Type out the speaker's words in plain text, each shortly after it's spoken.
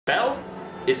Belle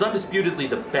is undisputedly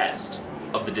the best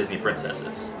of the Disney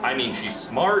princesses. I mean, she's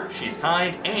smart, she's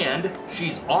kind, and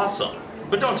she's awesome.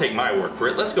 But don't take my word for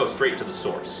it, let's go straight to the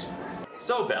source.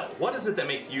 So Belle, what is it that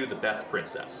makes you the best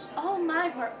princess? Oh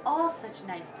my, we're all such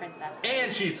nice princesses.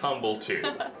 And she's humble too.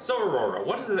 So Aurora,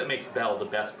 what is it that makes Belle the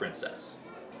best princess?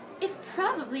 It's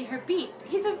probably her beast.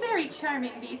 He's a very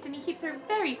charming beast and he keeps her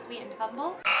very sweet and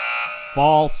humble.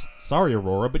 False. Sorry,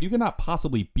 Aurora, but you cannot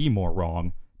possibly be more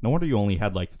wrong. No wonder you only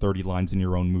had like 30 lines in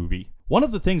your own movie. One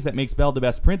of the things that makes Belle the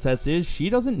best princess is she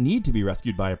doesn't need to be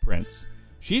rescued by a prince.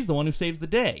 She's the one who saves the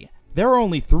day. There are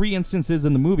only 3 instances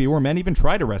in the movie where men even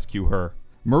try to rescue her.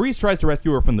 Maurice tries to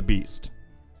rescue her from the beast.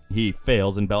 He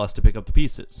fails and Belle has to pick up the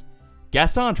pieces.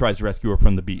 Gaston tries to rescue her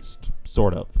from the beast.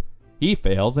 Sort of. He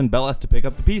fails and Belle has to pick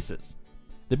up the pieces.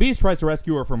 The beast tries to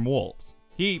rescue her from wolves.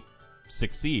 He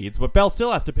succeeds, but Belle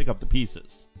still has to pick up the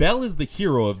pieces. Belle is the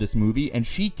hero of this movie and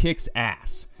she kicks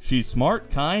ass. She's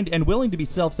smart, kind, and willing to be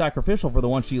self-sacrificial for the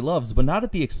one she loves, but not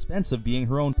at the expense of being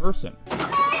her own person.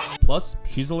 Plus,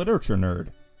 she's a literature nerd.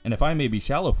 And if I may be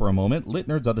shallow for a moment, lit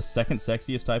nerds are the second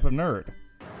sexiest type of nerd.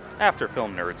 After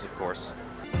film nerds, of course.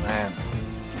 Man,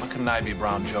 what can I be,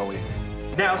 Brown Joey?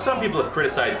 Now, some people have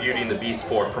criticized Beauty and the Beast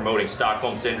for promoting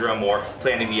Stockholm Syndrome or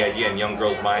planting the idea in young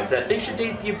girls' minds that they should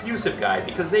date the abusive guy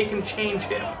because they can change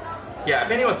him. Yeah, if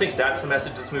anyone thinks that's the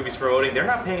message this movie's promoting, they're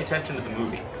not paying attention to the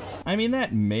movie. I mean,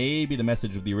 that may be the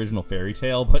message of the original fairy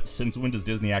tale, but since when does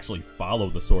Disney actually follow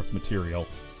the source material?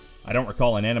 I don't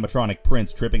recall an animatronic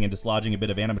prince tripping and dislodging a bit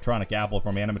of animatronic apple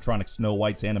from animatronic Snow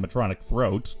White's animatronic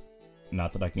throat.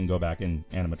 Not that I can go back and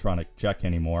animatronic check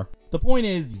anymore. The point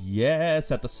is, yes,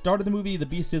 at the start of the movie, the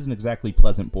Beast isn't exactly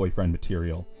pleasant boyfriend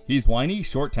material. He's whiny,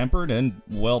 short-tempered, and,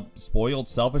 well, spoiled,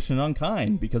 selfish, and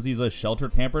unkind, because he's a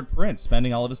sheltered, pampered prince,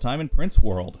 spending all of his time in Prince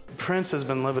World. Prince has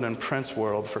been living in Prince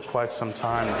World for quite some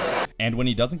time. And when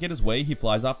he doesn't get his way, he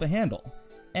flies off the handle.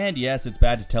 And yes, it's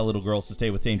bad to tell little girls to stay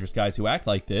with dangerous guys who act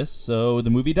like this, so the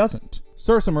movie doesn't.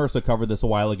 Sursa Mersa covered this a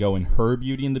while ago in her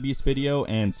Beauty and the Beast video,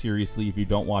 and seriously, if you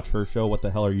don't watch her show, what the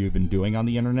hell are you even doing on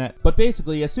the internet? But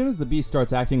basically, as soon as the Beast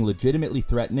starts acting legitimately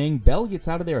threatening, Belle gets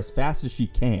out of there as fast as she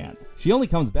can. She only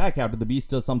comes back after the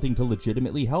Beast does something to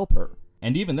legitimately help her.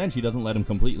 And even then, she doesn't let him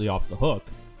completely off the hook.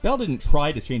 Belle didn't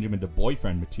try to change him into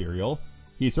boyfriend material.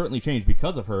 He certainly changed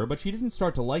because of her, but she didn't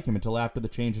start to like him until after the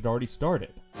change had already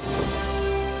started.